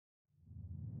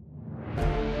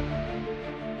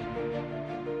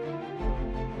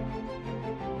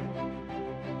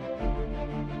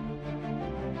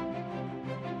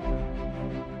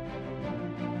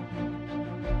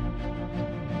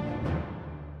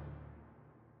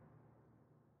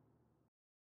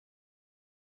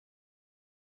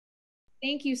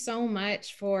Thank you so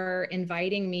much for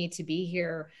inviting me to be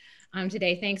here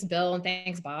today. Thanks, Bill, and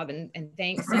thanks, Bob, and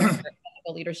thanks, Sam, for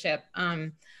technical leadership.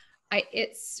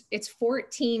 It's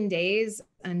 14 days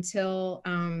until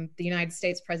the United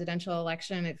States presidential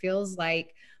election. It feels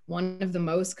like one of the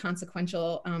most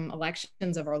consequential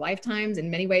elections of our lifetimes.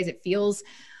 In many ways, it feels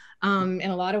in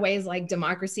a lot of ways like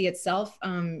democracy itself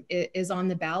is on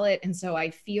the ballot. And so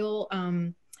I feel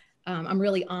I'm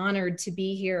really honored to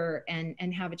be here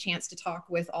and have a chance to talk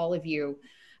with all of you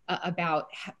about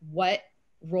what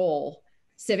role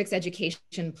civics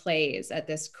education plays at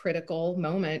this critical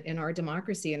moment in our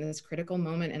democracy and this critical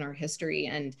moment in our history,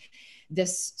 and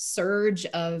this surge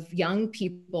of young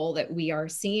people that we are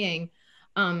seeing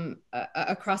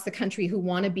across the country who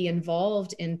want to be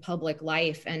involved in public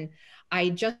life. And I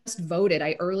just voted,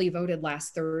 I early voted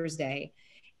last Thursday.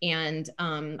 And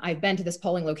I've been to this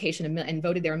polling location and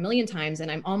voted there a million times,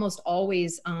 and I'm almost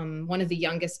always one of the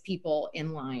youngest people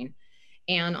in line.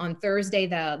 And on Thursday,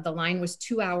 the line was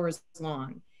 2 hours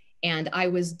long, and I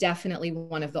was definitely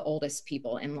one of the oldest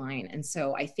people in line. And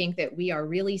so I think that we are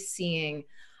really seeing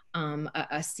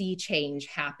a sea change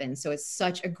happen. So it's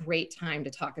such a great time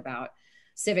to talk about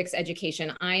civics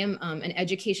education. I am an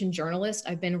education journalist.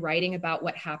 I've been writing about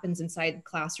what happens inside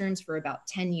classrooms for about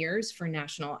 10 years for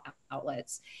national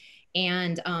outlets.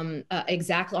 And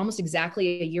almost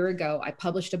exactly a year ago, I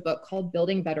published a book called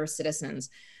Building Better Citizens,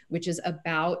 which is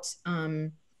about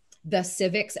the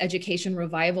civics education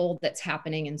revival that's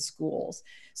happening in schools.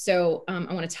 So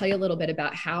I want to tell you a little bit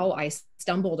about how I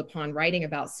stumbled upon writing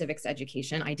about civics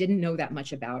education. I didn't know that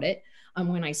much about it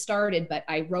when I started, but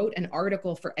I wrote an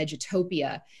article for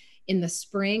Edutopia in the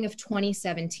spring of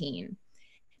 2017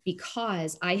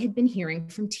 because I had been hearing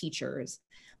from teachers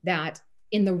that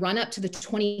in the run-up to the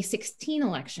 2016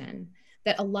 election,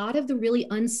 that a lot of the really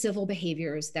uncivil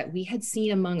behaviors that we had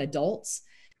seen among adults,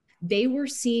 they were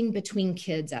seeing between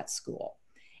kids at school.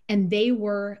 And they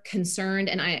were concerned,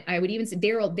 and I would even say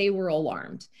they were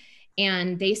alarmed.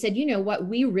 And they said, you know, what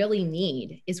we really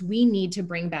need is we need to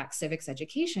bring back civics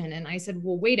education. And I said,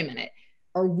 well, wait a minute.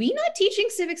 Are we not teaching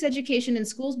civics education in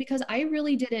schools? Because I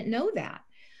really didn't know that.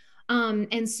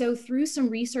 And so through some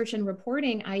research and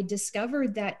reporting, I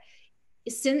discovered that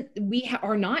since we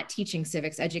are not teaching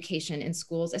civics education in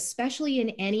schools, especially in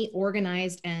any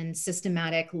organized and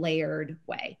systematic layered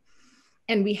way.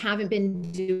 And we haven't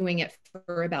been doing it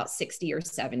for about 60 or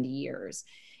 70 years.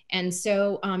 And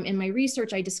so in my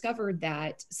research, I discovered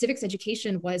that civics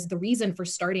education was the reason for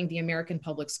starting the American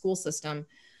public school system,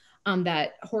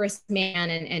 that Horace Mann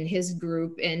and his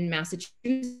group in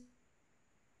Massachusetts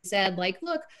said, like,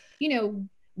 look, you know,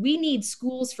 we need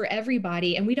schools for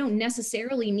everybody, and we don't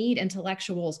necessarily need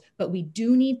intellectuals, but we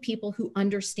do need people who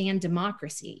understand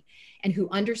democracy and who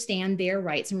understand their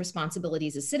rights and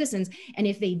responsibilities as citizens. And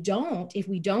if we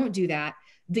don't do that,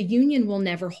 the union will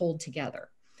never hold together.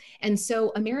 And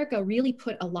so America really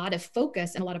put a lot of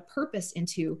focus and a lot of purpose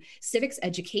into civics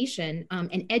education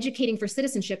and educating for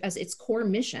citizenship as its core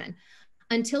mission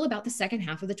until about the second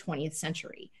half of the 20th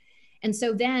century. And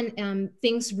so then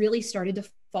things really started to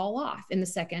fall off in the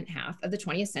second half of the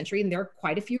 20th century. And there are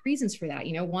quite a few reasons for that.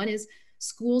 You know, one is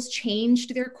schools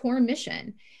changed their core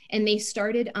mission, and they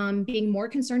started being more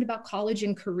concerned about college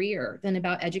and career than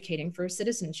about educating for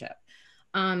citizenship.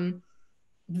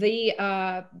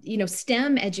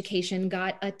 STEM education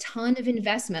got a ton of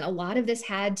investment. A lot of this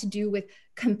had to do with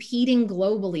competing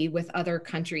globally with other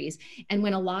countries. And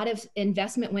when a lot of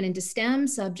investment went into STEM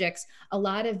subjects, a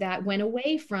lot of that went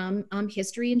away from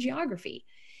history and geography.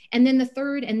 And then the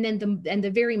third, and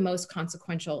the very most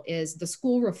consequential, is the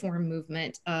school reform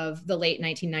movement of the late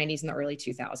 1990s and the early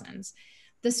 2000s.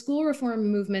 The school reform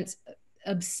movement's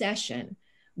obsession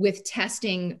with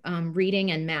testing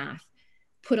reading and math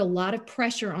put a lot of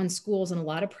pressure on schools and a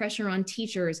lot of pressure on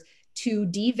teachers to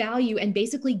devalue and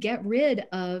basically get rid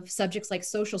of subjects like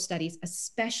social studies,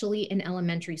 especially in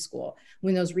elementary school,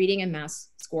 when those reading and math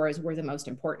scores were the most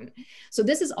important. So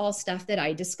this is all stuff that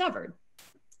I discovered.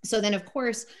 So then, of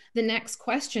course, the next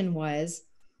question was,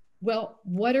 well,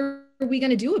 what are we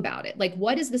going to do about it? Like,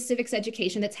 what is the civics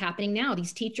education that's happening now?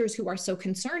 These teachers who are so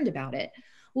concerned about it.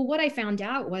 Well, what I found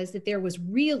out was that there was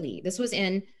really, this was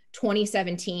in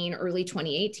 2017, early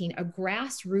 2018, a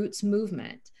grassroots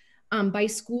movement by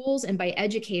schools and by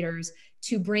educators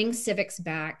to bring civics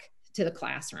back to the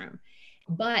classroom.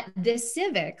 But this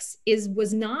civics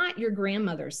was not your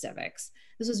grandmother's civics.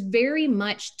 This was very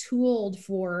much tooled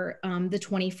for the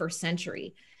 21st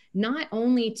century, not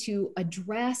only to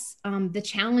address the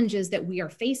challenges that we are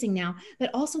facing now, but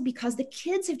also because the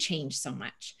kids have changed so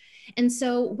much. And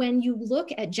so when you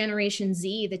look at Generation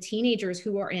Z, the teenagers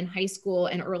who are in high school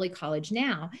and early college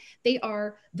now, they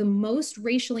are the most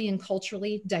racially and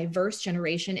culturally diverse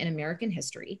generation in American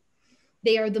history.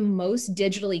 They are the most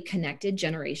digitally connected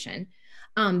generation.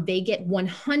 They get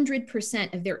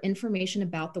 100% of their information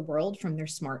about the world from their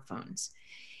smartphones.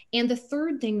 And the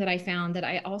third thing that I found that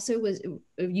I also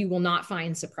you will not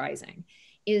find surprising,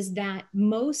 is that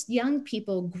most young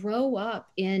people grow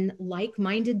up in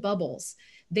like-minded bubbles.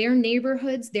 Their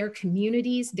neighborhoods, their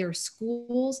communities, their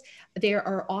schools, there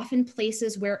are often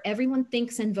places where everyone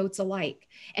thinks and votes alike,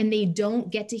 and they don't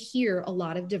get to hear a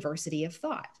lot of diversity of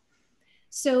thought.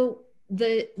 So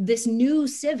this new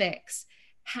civics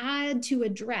had to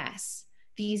address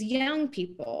these young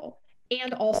people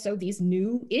and also these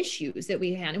new issues that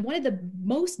we had. And one of the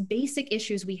most basic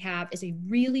issues we have is a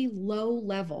really low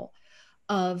level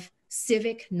of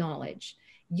civic knowledge.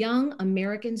 Young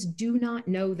Americans do not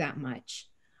know that much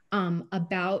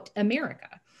about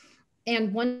America.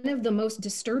 And one of the most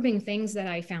disturbing things that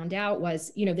I found out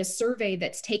was, this survey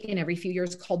that's taken every few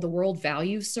years called the World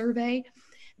Values Survey,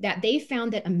 that they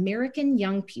found that American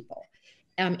young people,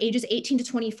 ages 18 to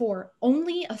 24,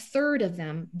 only a third of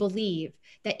them believe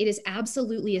that it is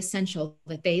absolutely essential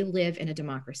that they live in a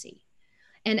democracy.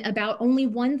 And about only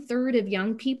 1/3 of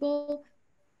young people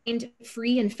find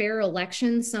free and fair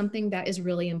elections something that is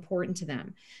really important to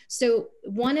them. So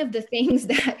one of the things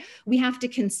that we have to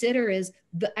consider is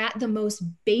at the most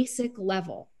basic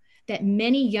level, that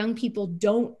many young people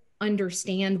don't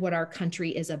understand what our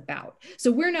country is about.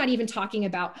 So we're not even talking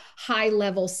about high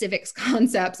level civics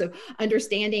concepts of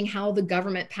understanding how the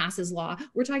government passes law.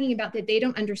 We're talking about that they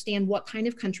don't understand what kind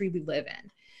of country we live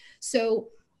in. So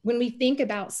when we think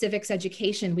about civics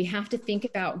education, we have to think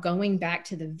about going back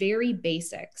to the very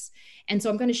basics. And so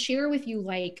I'm going to share with you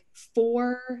like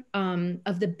 4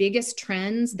 of the biggest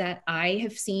trends that I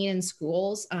have seen in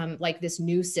schools, like this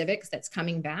new civics that's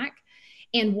coming back,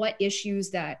 and what issues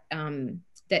that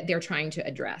they're trying to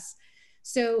address.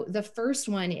 So the first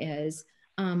one is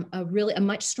a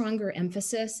much stronger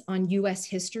emphasis on US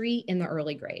history in the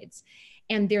early grades.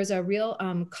 And there's a real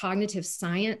cognitive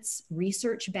science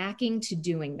research backing to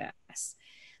doing this.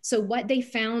 So what they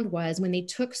found was when they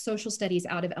took social studies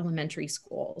out of elementary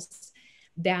schools,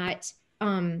 that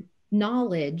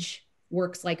knowledge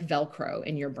works like Velcro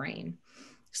in your brain.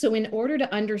 So in order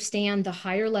to understand the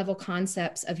higher level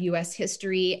concepts of US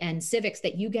history and civics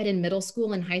that you get in middle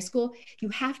school and high school, you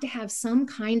have to have some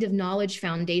kind of knowledge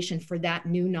foundation for that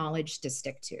new knowledge to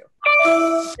stick to.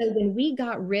 So when we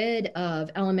got rid of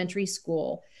elementary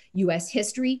school US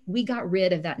history, we got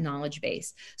rid of that knowledge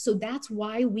base. So that's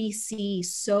why we see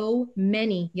so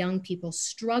many young people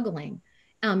struggling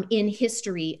in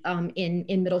history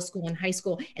in middle school and high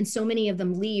school. And so many of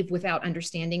them leave without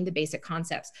understanding the basic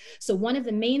concepts. So one of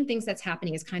the main things that's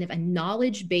happening is kind of a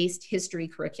knowledge-based history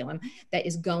curriculum that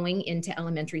is going into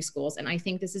elementary schools. And I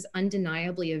think this is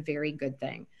undeniably a very good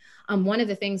thing. One of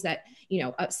the things that,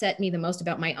 upset me the most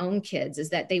about my own kids is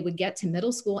that they would get to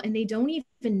middle school and they don't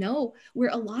even know where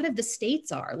a lot of the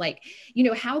states are. Like,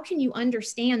 how can you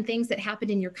understand things that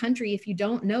happened in your country if you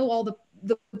don't know all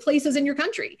the places in your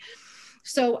country?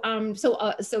 So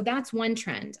that's one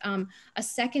trend. A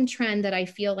second trend that I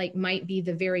feel like might be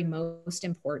the very most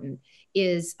important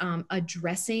is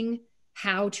addressing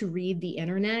how to read the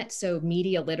internet. So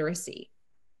media literacy.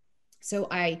 So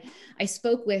I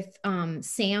spoke with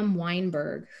Sam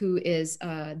Weinberg, who is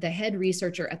the head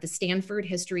researcher at the Stanford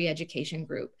History Education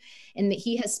Group, and that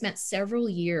he has spent several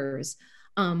years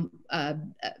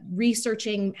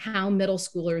researching how middle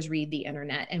schoolers read the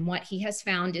internet. And what he has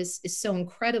found is so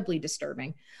incredibly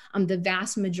disturbing. The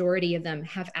vast majority of them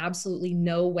have absolutely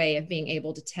no way of being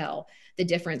able to tell the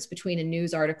difference between a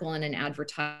news article and an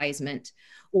advertisement,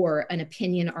 or an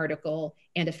opinion article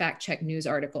and a fact-check news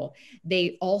article.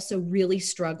 They also really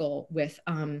struggle with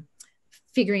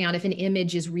figuring out if an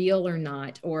image is real or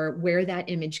not, or where that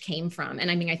image came from.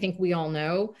 And I mean, I think we all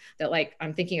know that, like,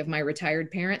 I'm thinking of my retired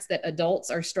parents, that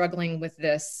adults are struggling with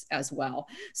this as well.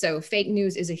 So fake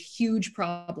news is a huge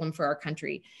problem for our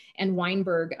country. And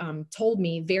Weinberg told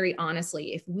me very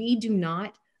honestly, if we do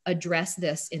not address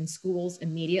this in schools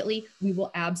immediately, we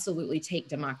will absolutely take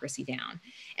democracy down.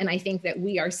 And I think that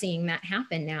we are seeing that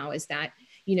happen now, is that,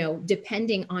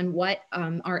 depending on what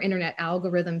our internet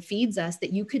algorithm feeds us,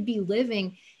 that you could be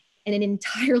living in an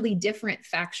entirely different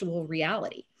factual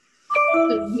reality.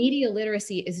 So media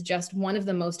literacy is just one of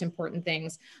the most important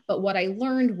things. But what I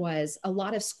learned was a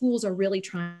lot of schools are really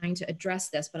trying to address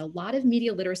this, but a lot of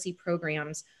media literacy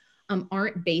programs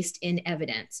aren't based in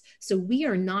evidence. So we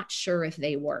are not sure if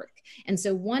they work. And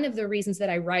so one of the reasons that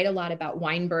I write a lot about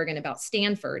Weinberg and about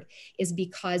Stanford is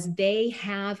because they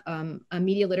have a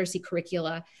media literacy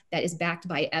curricula that is backed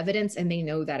by evidence, and they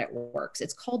know that it works.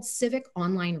 It's called Civic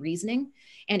Online Reasoning,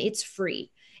 and it's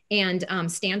free. And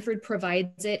Stanford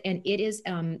provides it, and it is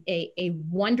a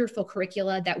wonderful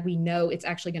curricula that we know it's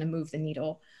actually going to move the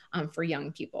needle for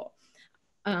young people.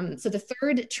 So the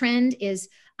third trend is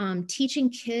teaching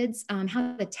kids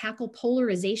how to tackle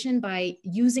polarization by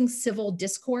using civil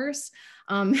discourse.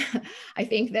 I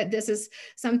think that this is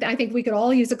something, I think we could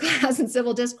all use a class in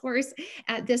civil discourse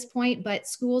at this point, but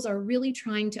schools are really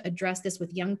trying to address this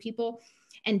with young people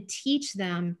and teach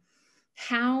them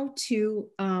how to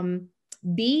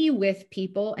be with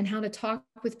people and how to talk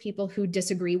with people who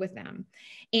disagree with them.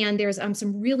 And there's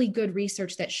some really good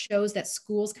research that shows that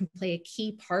schools can play a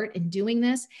key part in doing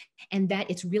this, and that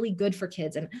it's really good for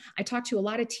kids. And I talk to a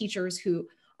lot of teachers who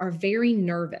are very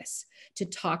nervous to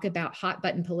talk about hot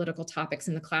button political topics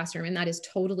in the classroom, and that is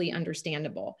totally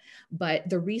understandable. But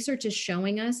the research is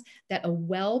showing us that a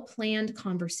well-planned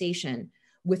conversation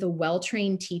with a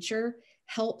well-trained teacher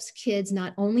helps kids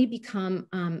not only become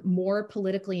more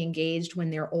politically engaged when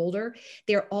they're older,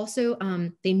 they're also,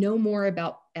 they know more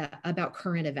about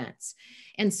current events.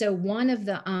 And so one of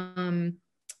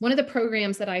the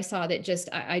programs that I saw that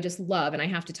I just love, and I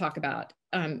have to talk about,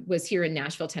 was here in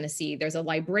Nashville, Tennessee. There's a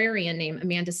librarian named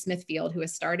Amanda Smithfield who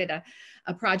has started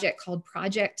a project called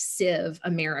Project Civ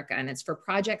America, and it's for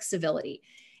Project Civility.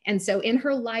 And so in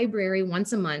her library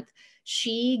once a month,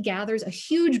 she gathers a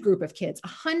huge group of kids.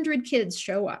 100 kids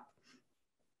show up.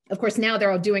 Of course, now they're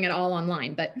all doing it all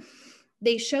online, but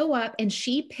they show up and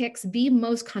she picks the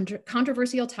most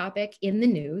controversial topic in the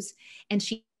news, and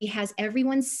she has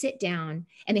everyone sit down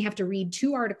and they have to read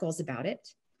 2 articles about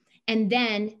it. And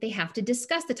then they have to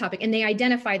discuss the topic, and they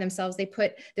identify themselves. They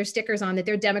put their stickers on that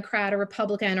they're Democrat or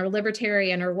Republican or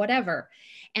Libertarian or whatever.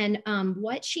 And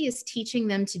what she is teaching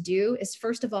them to do is,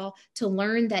 first of all, to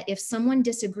learn that if someone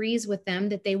disagrees with them,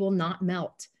 that they will not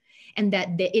melt, and that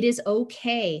it is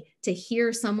okay to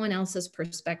hear someone else's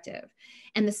perspective.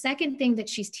 And the second thing that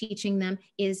she's teaching them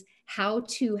is how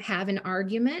to have an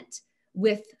argument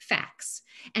with facts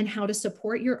and how to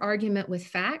support your argument with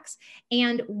facts.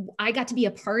 And I got to be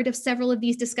a part of several of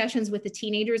these discussions with the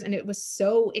teenagers, and it was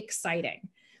so exciting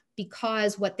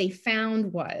because what they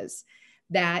found was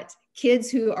that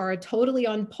kids who are totally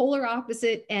on polar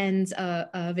opposite ends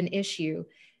of an issue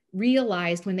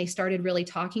realized when they started really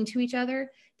talking to each other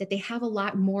that they have a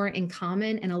lot more in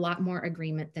common and a lot more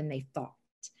agreement than they thought.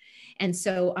 And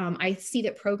so I see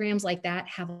that programs like that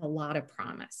have a lot of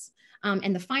promise.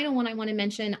 And the final one I want to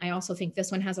mention, I also think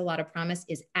this one has a lot of promise,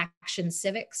 is Action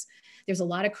Civics. There's a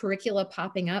lot of curricula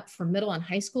popping up for middle and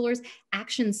high schoolers.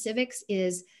 Action Civics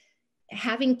is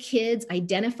having kids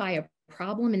identify a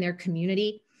problem in their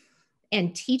community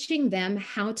and teaching them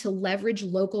how to leverage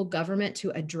local government to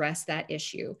address that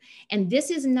issue. And this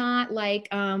is not like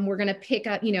we're going to pick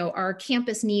up, our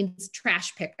campus needs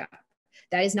trash pickup.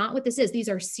 That is not what this is. These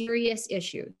are serious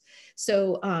issues.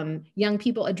 So young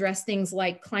people address things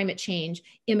like climate change,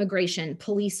 immigration,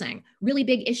 policing, really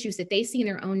big issues that they see in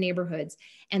their own neighborhoods,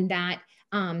 and that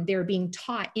they're being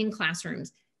taught in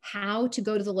classrooms how to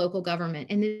go to the local government.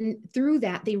 And then through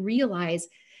that, they realize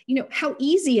how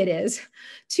easy it is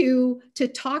to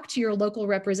talk to your local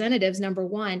representatives, number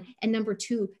one, and number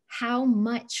two, how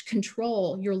much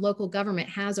control your local government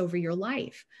has over your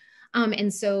life.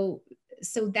 And so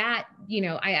that,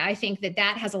 I think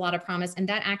that has a lot of promise, and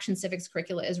that Action Civics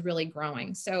curricula is really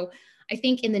growing. So I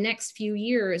think in the next few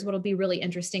years, what'll be really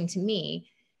interesting to me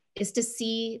is to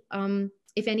see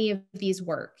if any of these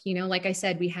work. Like I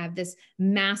said, we have this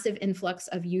massive influx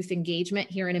of youth engagement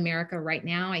here in America right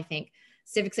now. I think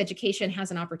civics education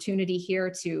has an opportunity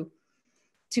here to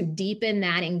deepen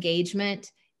that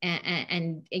engagement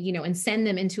and send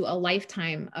them into a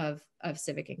lifetime of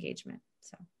civic engagement.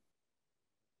 So.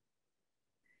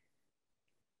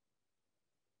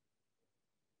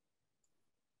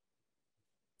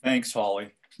 Thanks,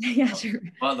 Holly. Yeah, sure.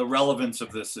 Well, the relevance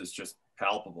of this is just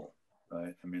palpable,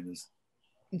 right? I mean,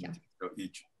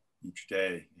 each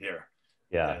day here.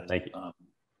 Yeah, thank you.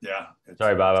 Yeah.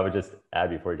 Sorry, Bob, I would just add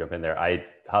before you jump in there.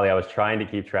 Holly, I was trying to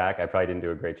keep track. I probably didn't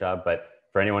do a great job, but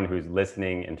for anyone who's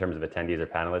listening in terms of attendees or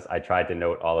panelists, I tried to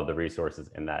note all of the resources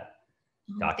in that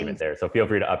document there. So feel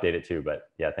free to update it too. But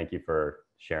yeah, thank you for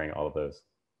sharing all of those.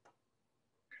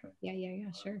 Okay.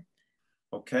 Yeah, sure.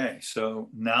 Okay, so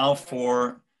now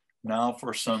for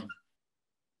some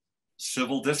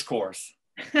civil discourse.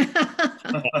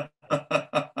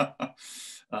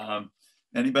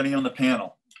 Anybody on the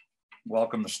panel?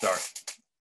 Welcome to start.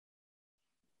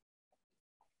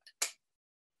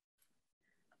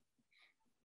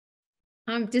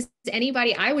 Does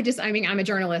anybody, I mean, I'm a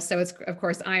journalist, so it's, of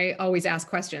course, I always ask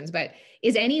questions, but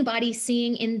is anybody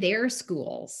seeing in their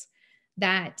schools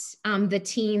that the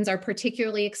teens are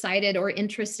particularly excited or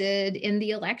interested in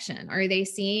the election? Are they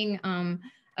seeing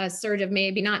a sort of,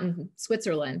 maybe not in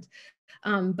Switzerland,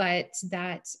 but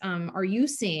that are you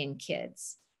seeing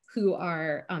kids who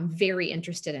are very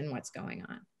interested in what's going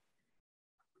on?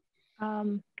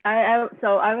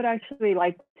 So I would actually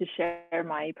like to share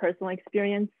my personal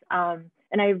experience.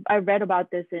 And I read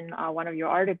about this in one of your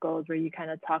articles where you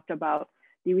kind of talked about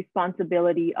the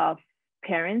responsibility of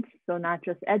parents. So not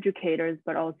just educators,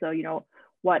 but also, you know,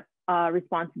 what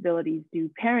responsibilities do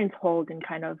parents hold in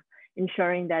kind of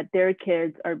ensuring that their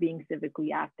kids are being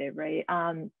civically active, right?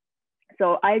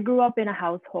 So I grew up in a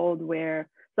household where,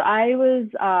 so I was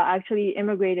actually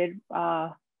immigrated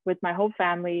with my whole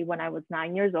family when I was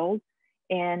 9 years old.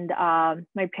 And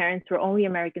my parents were only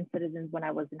American citizens when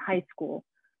I was in high school.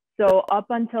 So up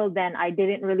until then, I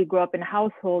didn't really grow up in a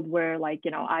household where, like,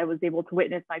 you know, I was able to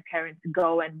witness my parents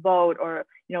go and vote or,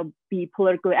 you know, be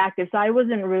politically active. So I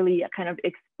wasn't really kind of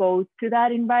exposed to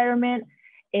that environment.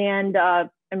 And I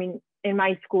mean, in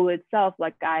my school itself,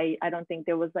 like, I don't think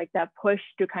there was like that push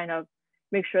to kind of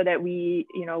make sure that we,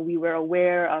 you know, we were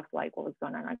aware of like what was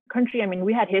going on in our country. I mean,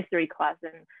 we had history class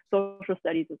and social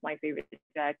studies was my favorite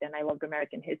subject, and I loved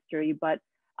American history. But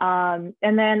and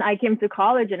then I came to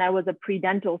college and I was a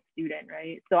pre-dental student,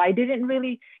 right? So I didn't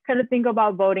really kind of think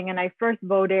about voting. And I first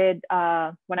voted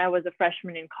when I was a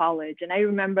freshman in college. And I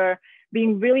remember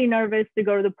being really nervous to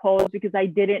go to the polls because I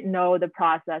didn't know the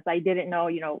process. I didn't know,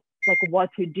 you know, like what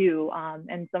to do.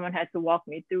 And someone had to walk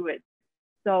me through it.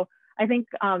 So I think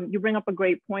you bring up a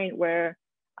great point where,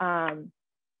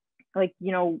 like,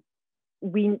 you know,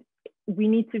 we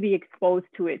need to be exposed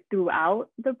to it throughout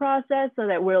the process so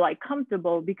that we're like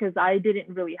comfortable, because I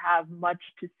didn't really have much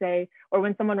to say. Or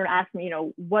when someone would ask me, you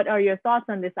know, what are your thoughts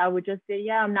on this? I would just say,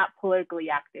 yeah, I'm not politically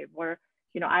active, or,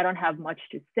 you know, I don't have much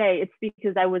to say. It's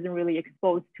because I wasn't really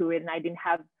exposed to it and I didn't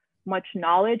have much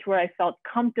knowledge where I felt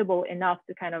comfortable enough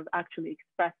to kind of actually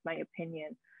express my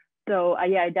opinion. So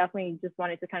yeah, I definitely just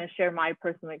wanted to kind of share my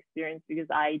personal experience because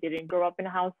I didn't grow up in a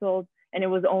household. And it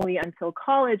was only until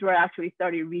college where I actually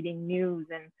started reading news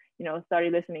and, you know,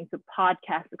 started listening to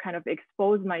podcasts to kind of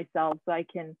expose myself so I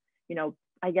can, you know,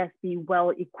 I guess be well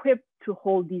equipped to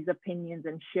hold these opinions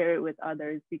and share it with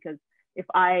others. Because if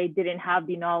I didn't have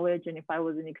the knowledge and if I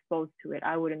wasn't exposed to it,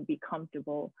 I wouldn't be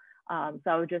comfortable. So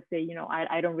I would just say, you know,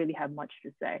 I don't really have much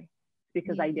to say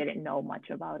because I didn't know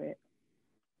much about it.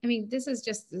 I mean, this is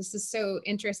so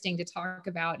interesting to talk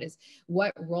about, is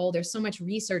what role, there's so much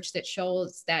research that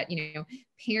shows that, you know,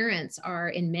 parents are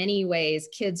in many ways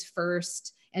kids'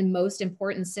 first and most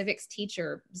important civics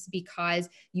teachers, because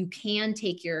you can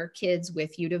take your kids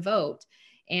with you to vote.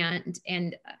 And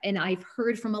I've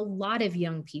heard from a lot of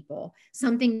young people,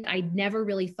 something I never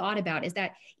really thought about is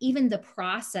that even the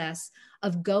process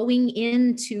of going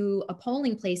into a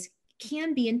polling place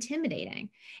can be intimidating.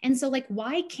 And so, like,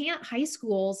 why can't high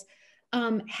schools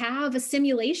have a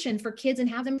simulation for kids and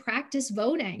have them practice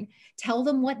voting, tell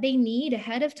them what they need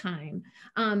ahead of time,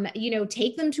 you know,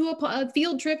 take them to a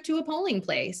field trip to a polling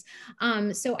place.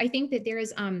 So I think that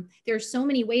there's so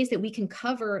many ways that we can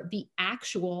cover the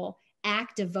actual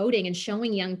act of voting and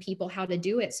showing young people how to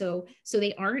do it so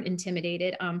they aren't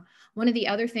intimidated. One of the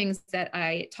other things that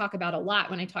I talk about a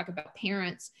lot when I talk about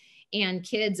parents and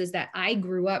kids is that I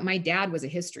grew up, my dad was a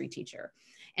history teacher.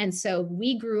 And so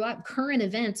we grew up, current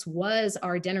events was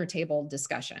our dinner table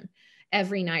discussion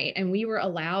every night. And we were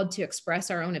allowed to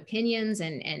express our own opinions,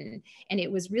 and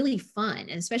it was really fun.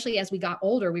 And especially as we got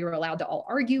older, we were allowed to all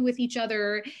argue with each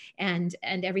other and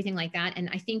everything like that. And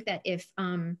I think that if,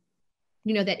 you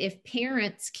know, that if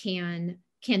parents can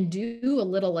do a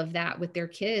little of that with their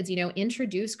kids, you know,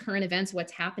 introduce current events,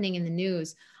 what's happening in the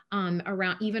news,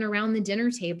 around the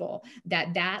dinner table,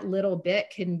 that little bit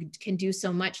can do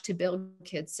so much to build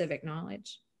kids' civic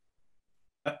knowledge.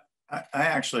 I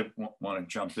actually want to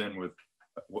jump in with,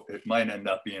 it might end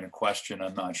up being a question,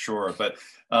 I'm not sure, but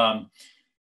I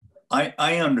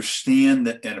understand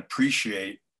that and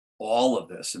appreciate all of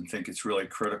this and think it's really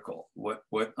critical.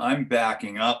 What I'm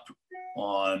backing up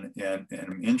on and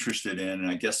I'm interested in, and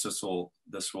I guess this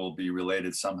will be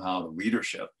related somehow to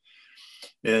leadership,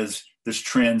 is this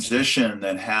transition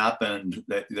that happened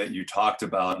that you talked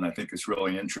about, and I think it's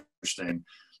really interesting,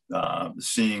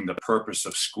 seeing the purpose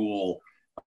of school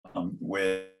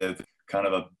with kind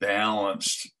of a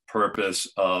balanced purpose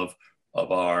of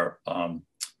our of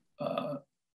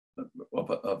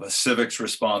a civics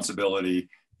responsibility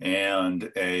and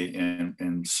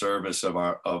in service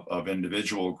of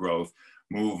individual growth,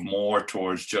 move more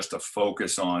towards just a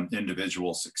focus on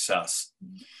individual success.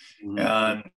 Mm-hmm.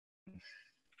 And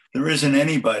there isn't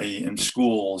anybody in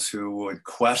schools who would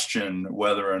question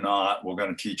whether or not we're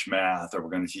going to teach math, or we're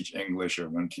going to teach English, or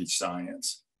we're going to teach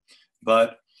science.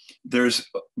 But there's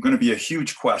going to be a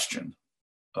huge question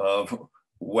of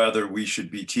whether we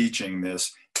should be teaching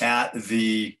this at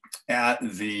a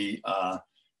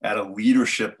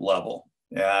leadership level,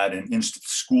 at an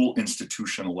school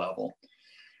institutional level.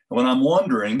 And what I'm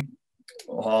wondering,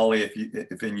 Holly,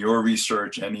 if in your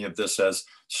research any of this has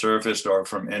surfaced, or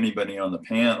from anybody on the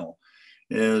panel,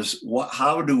 is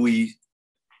how do we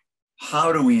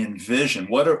envision,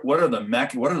 what are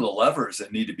the levers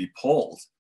that need to be pulled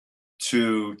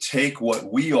to take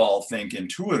what we all think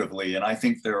intuitively? And I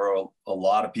think there are a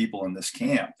lot of people in this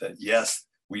camp that, yes,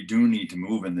 we do need to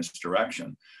move in this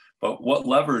direction, but what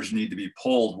levers need to be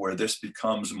pulled where this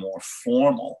becomes more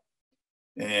formal,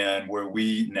 and where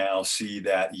we now see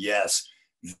that, yes,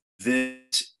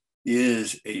 this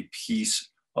is a piece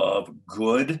of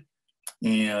good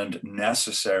and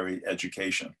necessary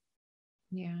education.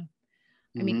 Yeah.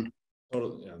 I mean,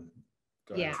 Totally. Yeah.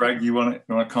 Go ahead. Yeah. Craig, you want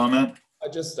to comment?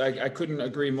 I couldn't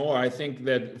agree more. I think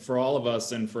that for all of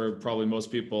us, and for probably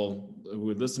most people who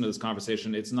would listen to this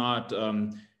conversation, it's not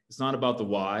about the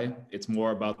why, it's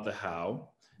more about the how.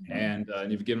 And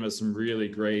you've given us some really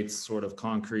great sort of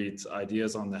concrete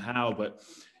ideas on the how, but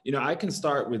I can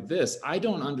start with this. I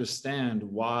don't understand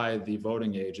why the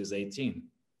voting age is 18.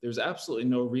 There's absolutely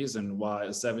no reason why a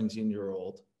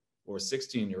 17-year-old or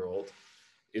 16-year-old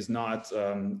is not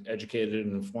educated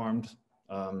and informed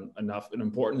enough and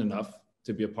important enough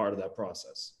to be a part of that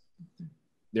process.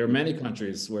 There are many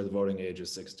countries where the voting age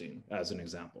is 16, as an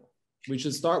example. We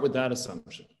should start with that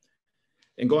assumption.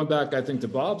 And going back, I think, to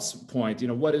Bob's point,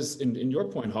 what is, in your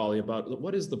point, Holly, about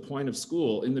what is the point of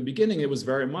school? In the beginning, it was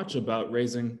very much about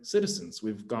raising citizens.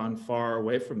 We've gone far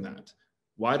away from that.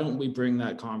 Why don't we bring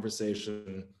that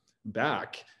conversation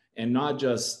back? And not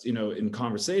just, in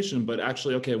conversation, but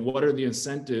actually, okay, what are the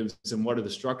incentives and what are the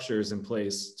structures in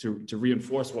place to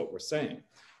reinforce what we're saying?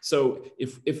 So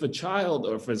if a child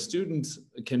or if a student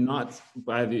cannot,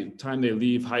 by the time they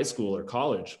leave high school or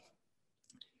college,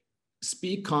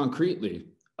 speak concretely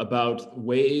about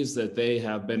ways that they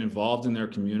have been involved in their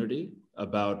community,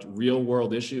 about real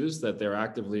world issues that they're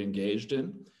actively engaged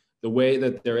in, the way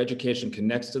that their education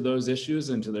connects to those issues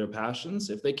and to their passions,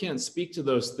 if they can't speak to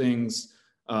those things,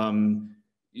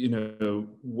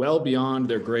 well beyond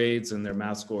their grades and their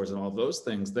math scores and all of those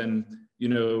things, then,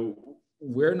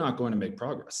 we're not going to make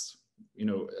progress,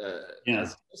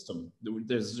 as a system.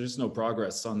 There's just no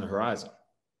progress on the horizon.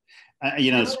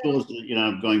 Schools,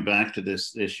 going back to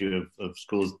this issue of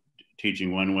schools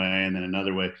teaching one way and then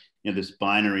another way, this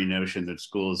binary notion that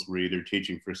schools were either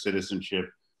teaching for citizenship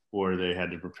or they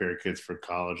had to prepare kids for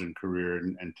college and career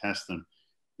and test them,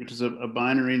 which is a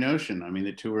binary notion. I mean,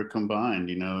 the two are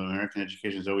combined. American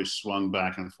education has always swung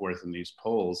back and forth in these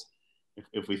poles.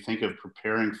 If we think of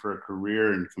preparing for a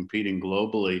career and competing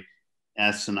globally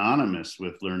as synonymous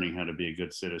with learning how to be a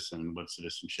good citizen and what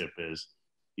citizenship is,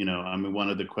 one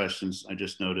of the questions I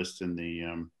just noticed in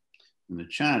the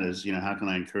chat is, how can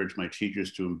I encourage my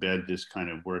teachers to embed this kind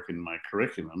of work in my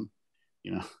curriculum?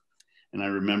 And I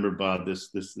remember, Bob,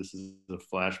 this is a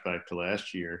flashback to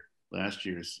last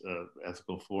year's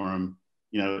ethical forum.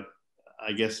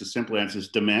 I guess the simple answer is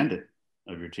demand it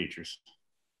of your teachers.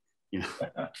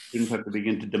 Students have to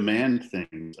begin to demand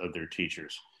things of their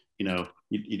teachers. You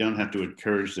don't have to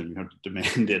encourage them, you have to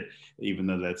demand it, even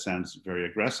though that sounds very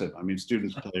aggressive. I mean,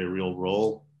 students play a real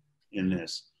role in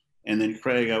this. And then,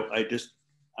 Craig,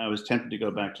 I was tempted to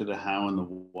go back to the how and the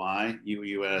why.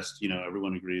 You asked,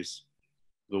 everyone agrees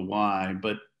the why,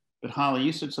 but Holly,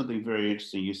 you said something very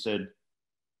interesting. You said,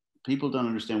 people don't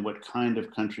understand what kind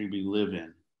of country we live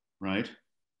in, right?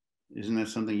 Isn't that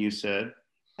something you said?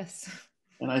 Yes.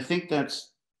 And I think that's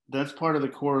part of the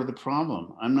core of the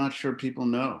problem. I'm not sure people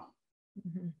know.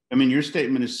 Mm-hmm. I mean, your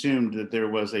statement assumed that there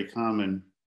was a common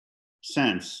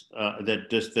sense,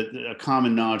 that a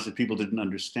common knowledge that people didn't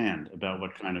understand about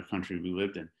what kind of country we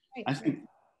lived in. Right.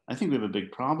 I think we have a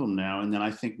big problem now, and then I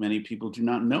think many people do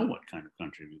not know what kind of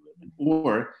country we live in,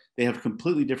 or they have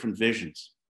completely different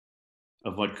visions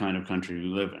of what kind of country we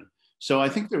live in. So I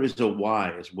think there is a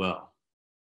why as well.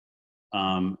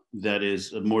 That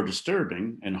is more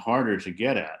disturbing and harder to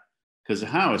get at, because the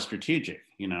how is strategic.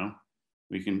 We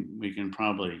can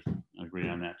probably agree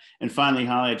on that. And finally,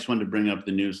 Holly, I just wanted to bring up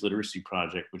the News Literacy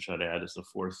Project, which I'd add as the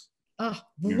fourth. Oh,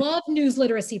 love News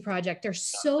Literacy Project. They're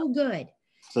so good.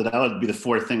 So that would be the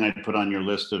fourth thing I'd put on your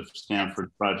list of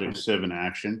Stanford Project Civ in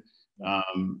action.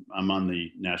 I'm on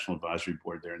the National Advisory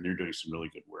Board there, and they're doing some really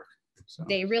good work. So.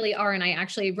 They really are. And I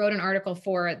actually wrote an article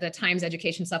for the Times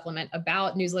Education Supplement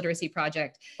about News Literacy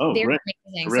Project. Oh, They're great.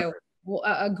 amazing. Terrific. So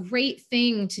a great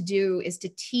thing to do is to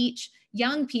teach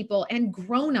young people and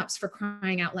grown-ups, for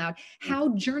crying out loud,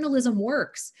 how journalism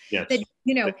works. Yes. That,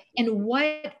 you know, and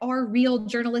what are real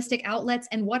journalistic outlets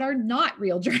and what are not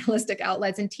real journalistic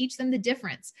outlets, and teach them the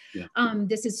difference. Yeah.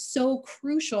 This is so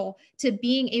crucial to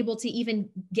being able to even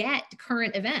get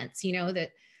current events, you know,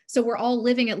 that so we're all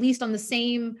living at least on the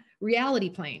same reality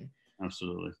plane.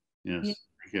 Absolutely. Yes. Yeah.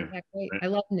 Thank you. Yeah, great. Great. I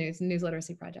love News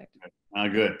Literacy Project.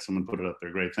 Good. Someone put it up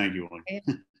there. Great. Thank you, Ollie.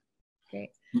 Great.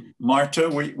 Marta,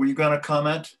 were you going to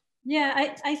comment?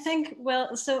 Yeah, I think,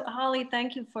 well, so Holly,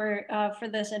 thank you for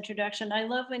this introduction. I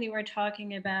love when you were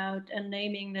talking about and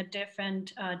naming the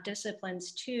different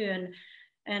disciplines too,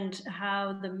 and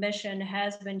how the mission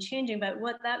has been changing. But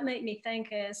what that made me think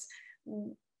is,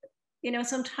 you know,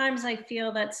 sometimes I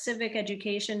feel that civic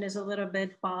education is a little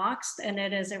bit boxed, and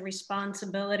it is a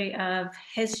responsibility of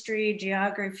history,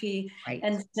 geography, Right.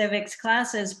 and civics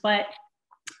classes. But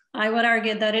I would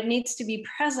argue that it needs to be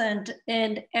present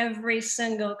in every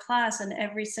single class and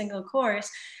every single course.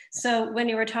 So when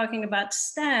you were talking about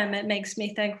STEM, it makes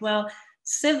me think, well,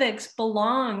 civics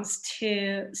belongs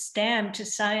to STEM, to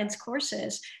science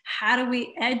courses. How do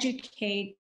we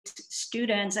educate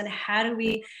students, and how do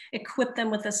we equip them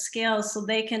with the skills so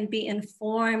they can be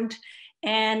informed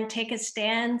and take a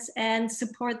stance and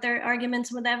support their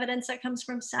arguments with evidence that comes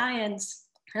from science?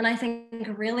 And I think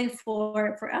really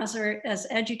for us as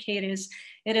educators,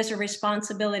 it is a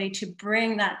responsibility to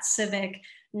bring that civic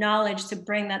knowledge, to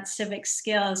bring that civic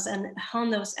skills and hone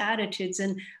those attitudes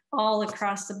and all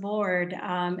across the board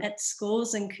at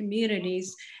schools and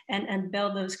communities, and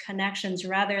build those connections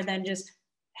rather than just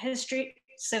history,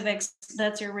 civics,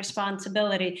 that's your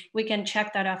responsibility. We can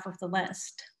check that off of the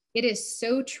list. It is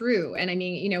so true. And I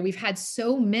mean, you know, we've had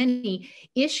so many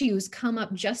issues come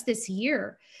up just this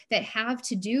year that have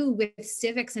to do with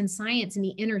civics and science, and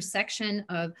the intersection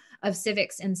of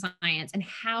civics and science, and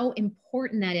how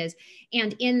important that is.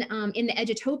 And in the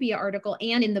Edutopia article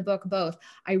and in the book both,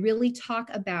 I really talk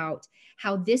about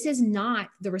how this is not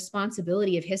the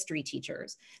responsibility of history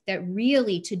teachers, that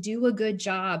really to do a good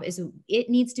job it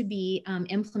needs to be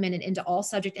implemented into all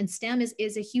subjects, and STEM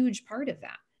is a huge part of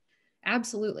that.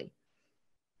 Absolutely.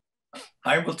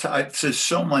 I will there's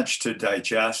so much to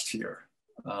digest here.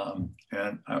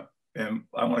 And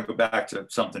I want to go back to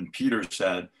something Peter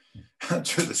said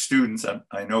to the students.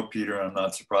 I know Peter, and I'm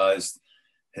not surprised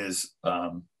his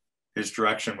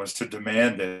direction was to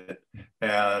demand it.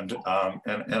 And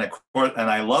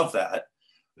I love that.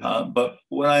 But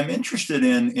what I'm interested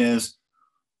in is,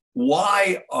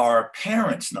 why are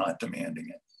parents not demanding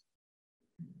it?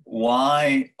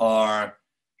 Why are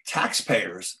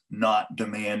taxpayers not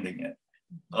demanding it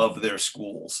of their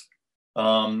schools?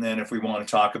 And if we want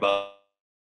to talk about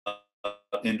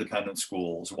independent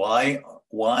schools, why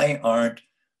aren't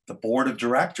the board of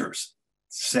directors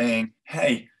saying,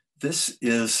 hey,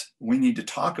 we need to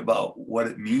talk about what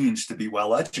it means to be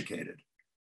well educated?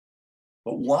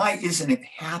 But why isn't it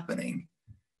happening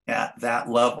at that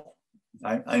level?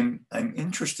 I'm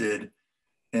interested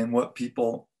in what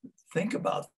people think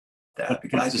about that,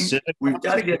 because I think we've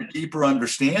got to get a deeper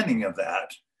understanding of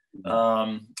that,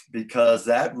 because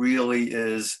that really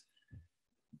is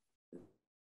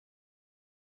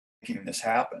making this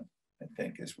happen, I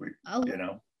think, as we, you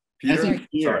know. Peter,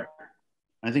 sorry.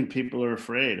 I think people are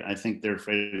afraid. I think they're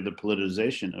afraid of the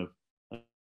politicization of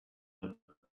I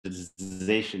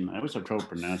always have trouble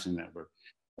pronouncing that word,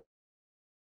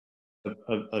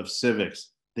 of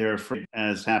civics. They're afraid,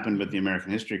 as happened with the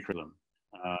American history curriculum,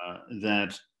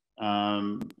 that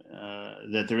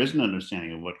there isn't an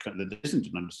understanding of what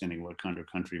kind of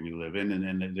country we live in,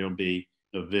 and that there'll be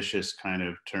a vicious kind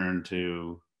of turn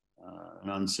to an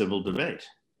uncivil debate,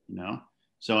 you know.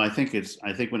 So I think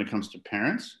when it comes to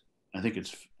parents,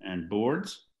 and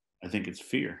boards, I think it's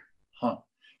fear. Huh.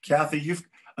 Kathy,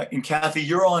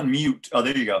 you're on mute. Oh,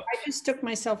 there you go. I just took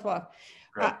myself off.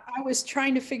 Right. I was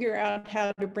trying to figure out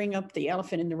how to bring up the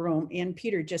elephant in the room, and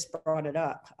Peter just brought it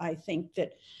up. I think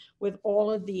that with all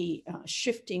of the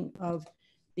shifting of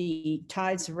the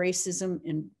tides of racism,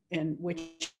 and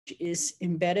which is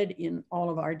embedded in all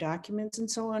of our documents and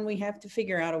so on, we have to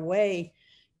figure out a way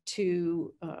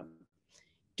to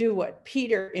do what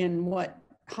Peter and what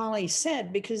Holly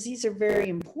said, because these are very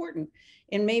important.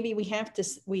 And maybe we have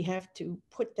to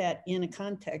put that in a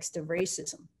context of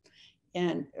racism,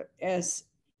 and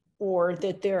or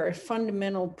that there are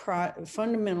fundamental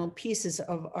pieces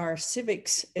of our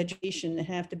civics education that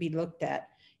have to be looked at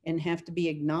and have to be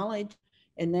acknowledged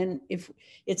And then if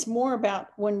it's more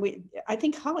about I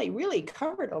think Holly really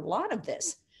covered a lot of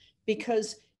this,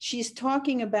 because she's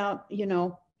talking about,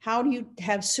 how do you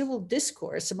have civil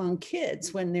discourse among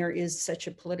kids when there is such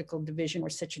a political division or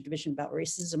such a division about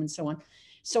racism and so on.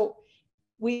 So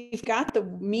we've got the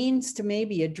means to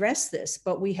maybe address this,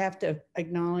 but we have to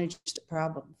acknowledge the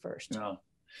problem first.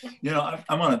 Yeah.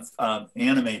 I want to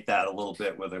animate that a little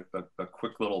bit with a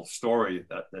quick little story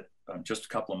that just a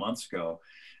couple of months ago,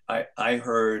 I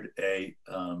heard a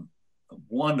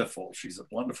wonderful, she's a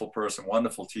wonderful person,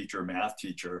 wonderful teacher, math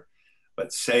teacher,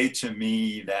 but say to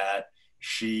me that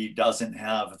she doesn't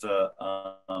have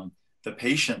the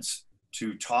patience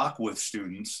to talk with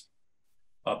students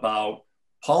about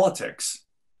politics.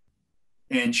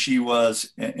 And she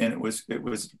was, and it was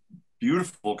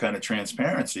beautiful kind of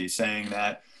transparency, saying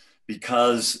that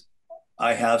because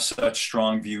I have such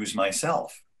strong views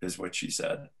myself, is what she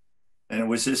said. And it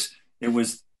was,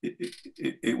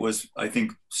 I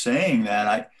think, saying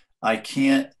that I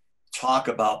can't talk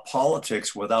about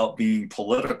politics without being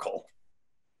political.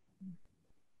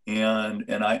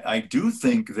 And I do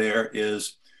think there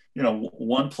is,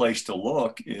 one place to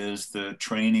look is the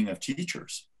training of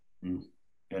teachers.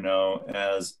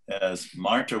 As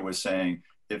Marta was saying,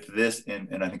 if this,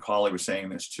 and I think Holly was saying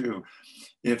this too,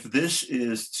 if this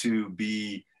is to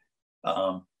be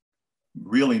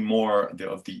really more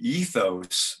of the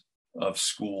ethos of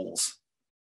schools,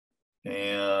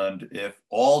 and if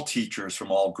all teachers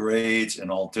from all grades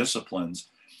and all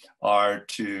disciplines are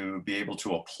to be able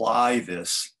to apply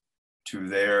this to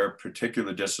their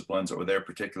particular disciplines or their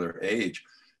particular age,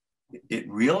 it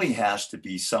really has to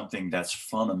be something that's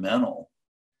fundamental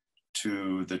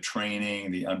to the training,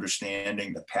 the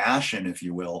understanding, the passion, if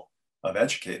you will, of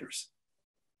educators.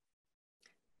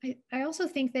 I also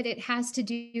think that it has to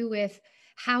do with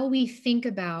how we think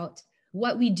about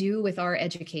what we do with our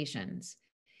educations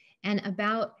and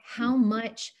about how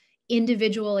much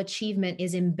individual achievement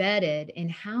is embedded in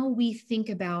how we think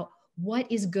about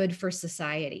what is good for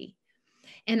society.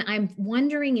 And I'm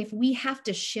wondering if we have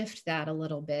to shift that a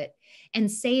little bit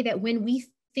and say that when we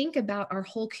think about our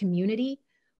whole community,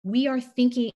 we are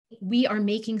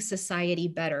making society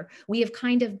better. We have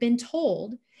kind of been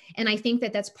told, and I think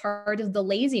that that's part of the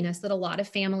laziness that a lot of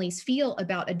families feel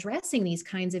about addressing these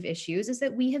kinds of issues, is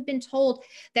that we have been told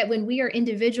that when we are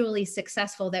individually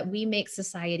successful, that we make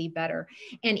society better.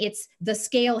 And the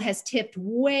scale has tipped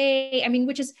way,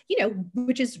 which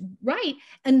is right,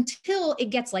 until it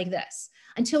gets like this,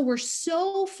 until we're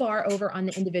so far over on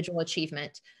the individual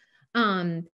achievement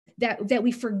that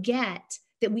we forget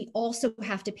that we also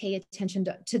have to pay attention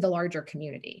to the larger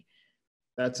community.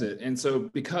 That's it. And so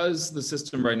because the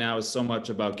system right now is so much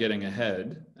about getting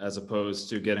ahead as opposed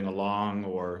to getting along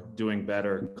or doing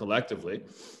better collectively,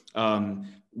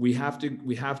 we have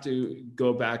to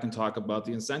go back and talk about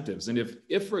the incentives. And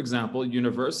if for example,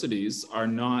 universities are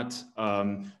not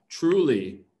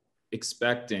truly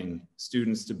expecting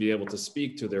students to be able to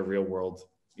speak to their real world,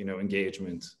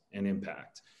 engagement and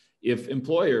impact, if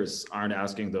employers aren't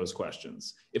asking those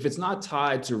questions, if it's not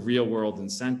tied to real world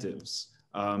incentives,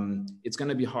 it's going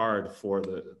to be hard for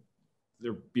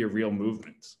there be a real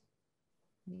movement.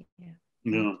 Yeah.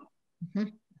 Mm-hmm.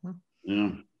 Yeah.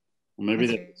 Well, maybe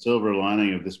the silver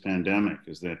lining of this pandemic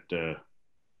is that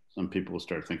some people will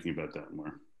start thinking about that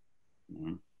more.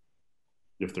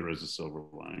 If there is a silver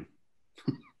lining.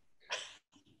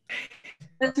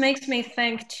 This makes me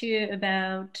think too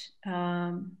about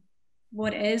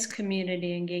what is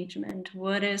community engagement?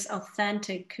 What is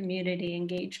authentic community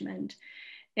engagement?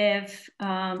 If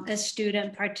a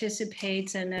student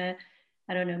participates in a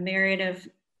myriad of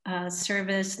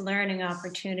service learning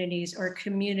opportunities or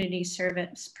community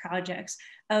service projects,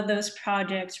 are those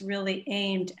projects really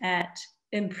aimed at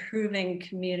improving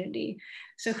community?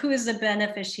 So who is the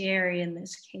beneficiary in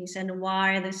this case, and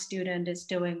why the student is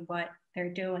doing what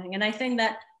they're doing? And I think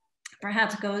that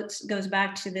perhaps goes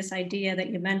back to this idea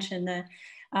that you mentioned, the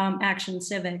action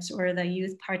civics or the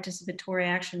youth participatory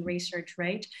action research,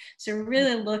 right? So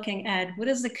really looking at what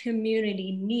does the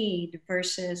community need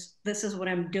versus this is what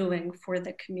I'm doing for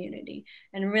the community,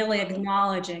 and really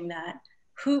acknowledging that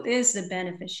who is the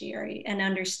beneficiary and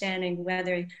understanding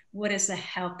what is the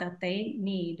help that they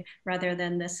need rather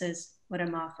than this is what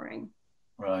I'm offering.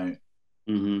 Right.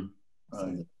 Mm-hmm.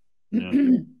 Right. Yeah.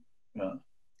 Yeah.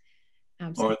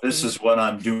 Absolutely. Or this is what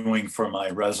I'm doing for my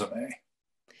resume.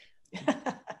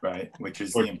 Right, which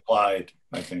is the implied,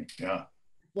 I think, yeah.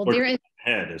 Well, or there is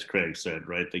ahead, as Craig said,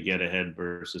 right? The get ahead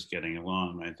versus getting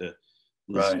along, right? The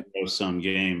zero-sum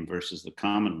game versus the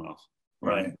Commonwealth.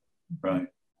 Right. Right.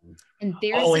 And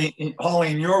there's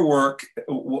Holly, in your work,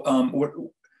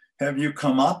 have you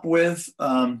come up with,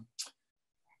 have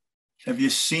you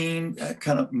seen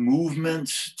kind of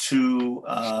movements to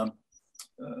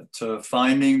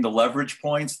finding the leverage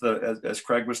points, as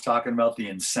Craig was talking about, the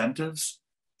incentives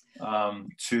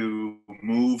to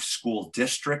move school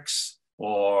districts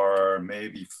or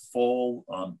maybe full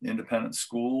independent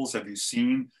schools? Have you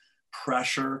seen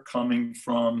pressure coming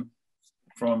from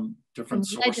different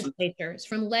sources?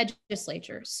 From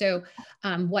legislatures. So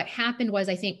what happened was,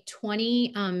 I think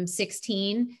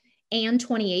 2016 and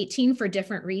 2018, for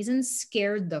different reasons,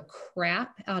 scared the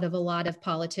crap out of a lot of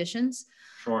politicians.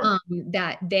 Sure.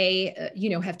 That they,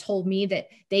 have told me that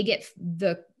they get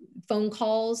the phone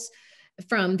calls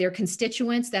from their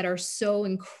constituents that are so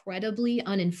incredibly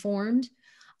uninformed,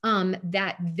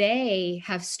 that they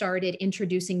have started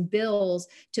introducing bills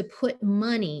to put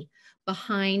money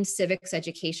behind civics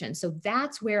education. So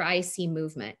that's where I see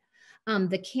movement.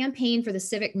 The campaign for the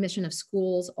civic mission of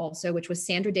schools also, which was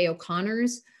Sandra Day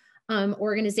O'Connor's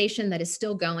organization that is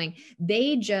still going,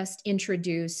 they just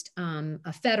introduced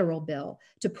a federal bill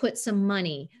to put some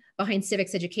money behind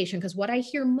civics education. Because what I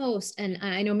hear most, and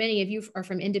I know many of you are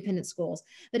from independent schools,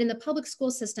 but in the public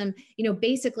school system,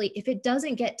 basically, if it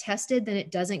doesn't get tested, then it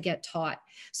doesn't get taught.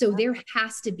 So there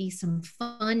has to be some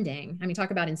funding. I mean,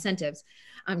 talk about incentives,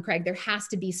 Craig, there has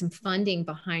to be some funding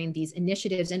behind these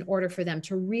initiatives in order for them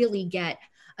to really get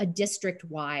a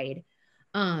district-wide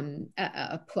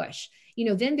a push.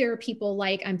 Then there are people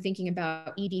like, I'm thinking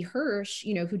about Edie Hirsch,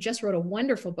 who just wrote a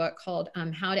wonderful book called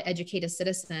How to Educate a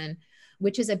Citizen,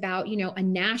 which is about, a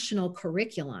national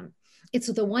curriculum. It's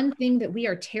the one thing that we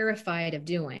are terrified of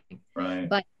doing. Right.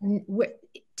 But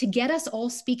to get us all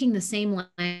speaking the same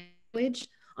language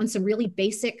on some really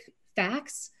basic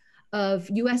facts of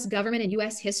US government and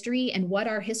US history and what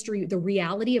our history, the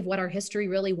reality of what our history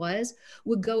really was,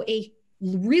 would go a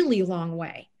really long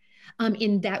way.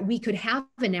 In that we could have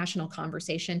a national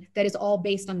conversation that is all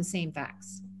based on the same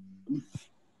facts.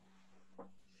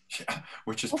 Yeah,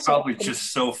 which is probably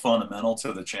just so fundamental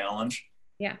to the challenge.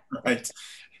 Yeah. Right.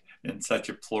 In such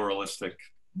a pluralistic.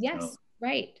 Yes,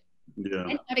 right. Yeah.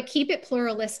 And how to keep it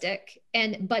pluralistic,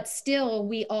 but still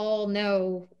we all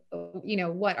know,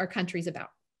 what our country's about.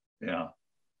 Yeah.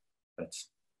 That's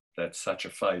such a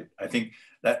fight. I think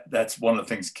that's one of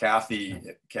the things, Kathy,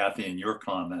 in your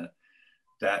comment,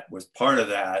 that was part of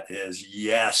that is,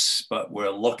 yes, but we're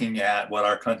looking at what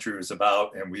our country is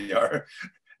about, and we are,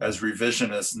 as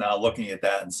revisionists, now looking at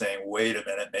that and saying, wait a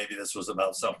minute, maybe this was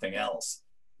about something else.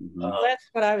 Well, that's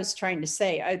what I was trying to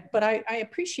say. But I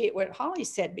appreciate what Holly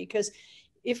said, because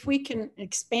if we can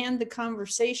expand the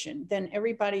conversation, then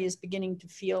everybody is beginning to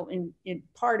feel in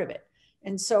part of it.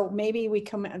 And so maybe we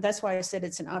that's why I said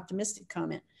it's an optimistic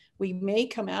comment. We may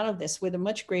come out of this with a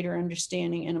much greater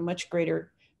understanding and a much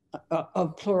greater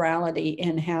of plurality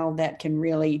and how that can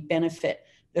really benefit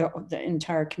the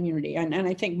entire community. And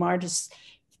I think Marge's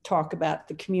talk about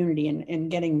the community and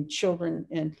getting children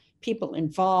and people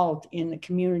involved in the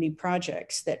community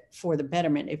projects that for the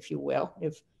betterment, if you will,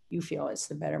 if you feel it's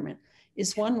the betterment,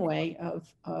 is one way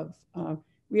of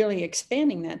really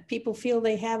expanding that. People feel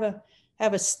they have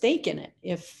a stake in it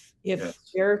if Yes.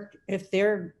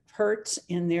 their hurts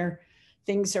and their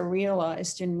things are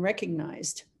realized and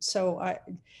recognized. So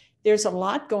there's a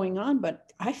lot going on,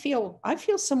 but I feel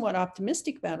somewhat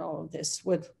optimistic about all of this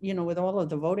with all of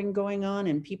the voting going on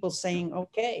and people saying,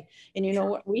 okay. And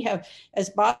what we have,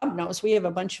 as Bob knows, we have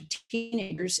a bunch of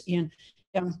teenagers in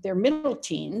their middle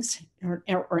teens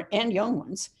and young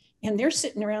ones, and they're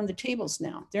sitting around the tables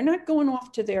now. They're not going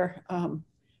off to their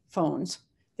phones.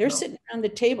 They're sitting around the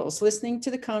tables, listening to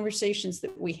the conversations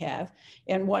that we have,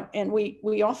 and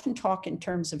we often talk in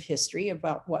terms of history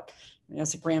about what,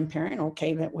 as a grandparent,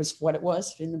 okay, that was what it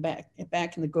was in the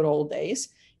back in the good old days.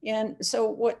 And so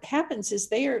what happens is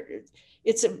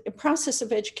it's a process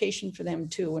of education for them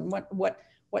too, and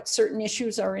what certain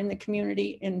issues are in the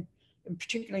community, and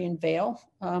particularly in Vail,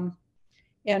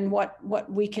 and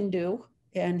what we can do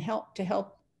and help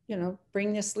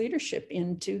bring this leadership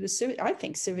into the civic. I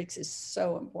think civics is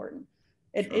so important.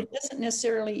 It doesn't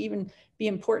necessarily even be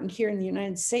important here in the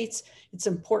United States. It's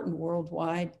important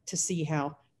worldwide to see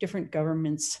how different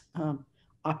governments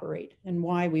operate and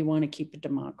why we want to keep a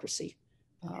democracy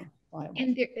viable.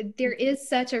 And there is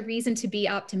such a reason to be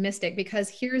optimistic, because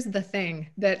here's the thing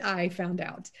that I found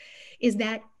out is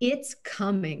that it's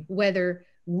coming, whether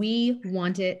we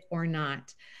want it or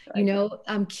not.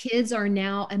 Kids are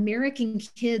now, American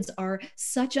kids are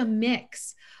such a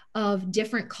mix of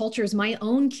different cultures. My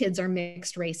own kids are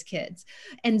mixed race kids,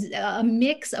 and a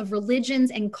mix of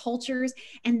religions and cultures,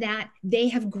 and that they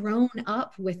have grown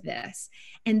up with this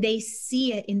and they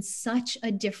see it in such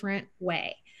a different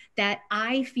way. that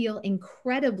I feel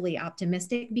incredibly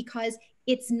optimistic, because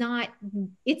it's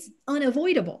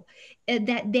unavoidable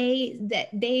that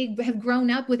they have grown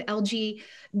up with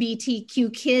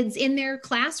LGBTQ kids in their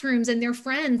classrooms and their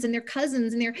friends and their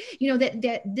cousins and their,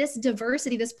 that this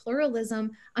diversity, this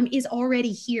pluralism is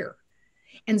already here.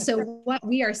 And so what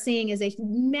we are seeing is a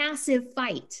massive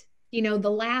fight, the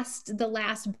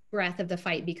last breath of the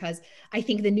fight, because I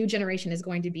think the new generation is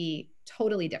going to be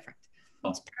totally different.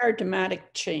 It's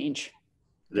paradigmatic change.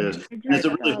 It is.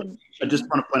 I just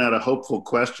want to point out a hopeful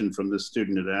question from this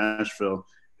student at Asheville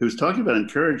who's talking about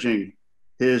encouraging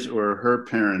his or her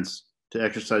parents to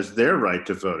exercise their right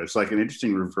to vote. It's like an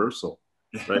interesting reversal,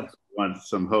 right? Want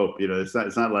some hope. It's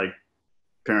not like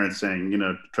parents saying,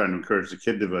 trying to encourage the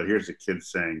kid to vote. Here's the kid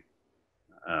saying,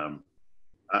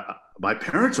 my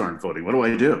parents aren't voting. What do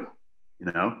I do?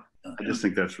 I just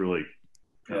think that's really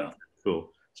cool.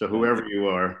 So whoever you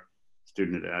are,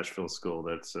 student at Asheville School,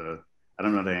 that's I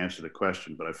don't know how to answer the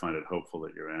question, but I find it hopeful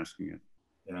that you're asking it.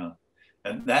 Yeah,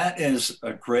 and that is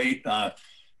a great,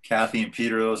 Kathy and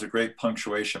Peter, those are great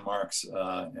punctuation marks,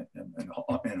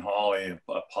 and Holly,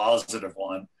 a positive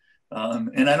one.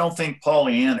 And I don't think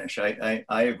Pollyannish.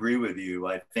 I agree with you.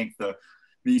 I think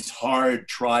these hard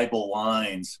tribal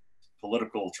lines,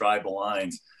 political tribal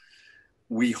lines,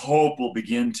 we hope will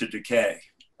begin to decay.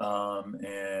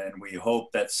 And we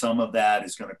hope that some of that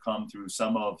is going to come through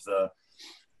some of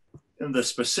the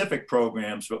specific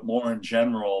programs, but more in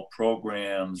general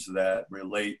programs that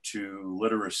relate to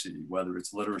literacy, whether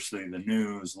it's literacy of the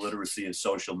news, literacy of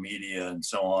social media, and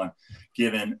so on,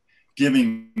 giving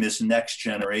this next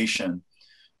generation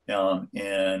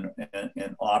an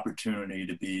opportunity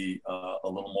to be a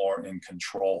little more in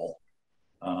control.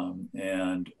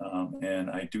 And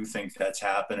I do think that's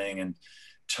happening, and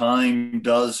time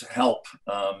does help.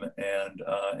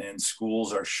 And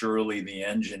schools are surely the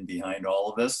engine behind all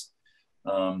of this.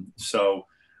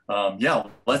 Yeah,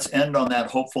 let's end on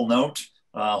that hopeful note.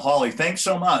 Holly, thanks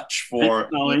so much for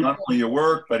not only your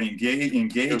work, but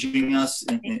engaging us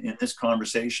in this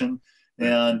conversation.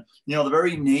 And, the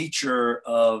very nature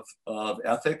of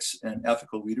ethics and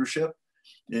ethical leadership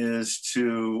is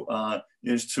to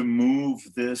move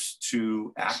this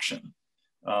to action.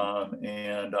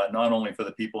 And not only for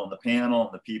the people on the panel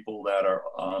and the people that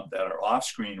are off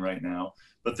screen right now,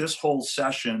 but this whole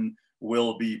session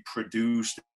will be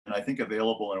produced and I think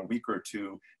available in a week or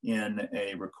two in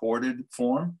a recorded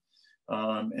form.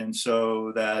 And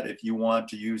so that if you want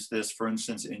to use this, for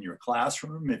instance, in your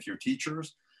classroom, if you're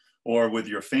teachers, or with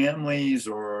your families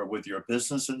or with your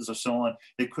businesses or so on,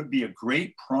 it could be a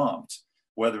great prompt,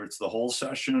 whether it's the whole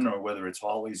session or whether it's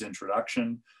Holly's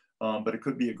introduction. But it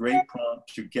could be a great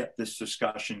prompt to get this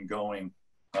discussion going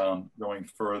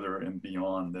further and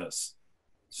beyond this.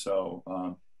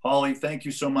 So Holly, thank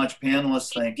you so much.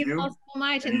 Panelists, thank you. All so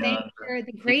much, and thank you for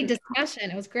the great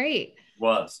discussion. It was great.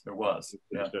 It was.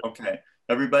 Yeah. Okay.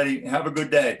 Everybody, have a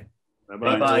good day.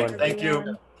 Bye-bye. Bye-bye. Thank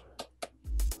you.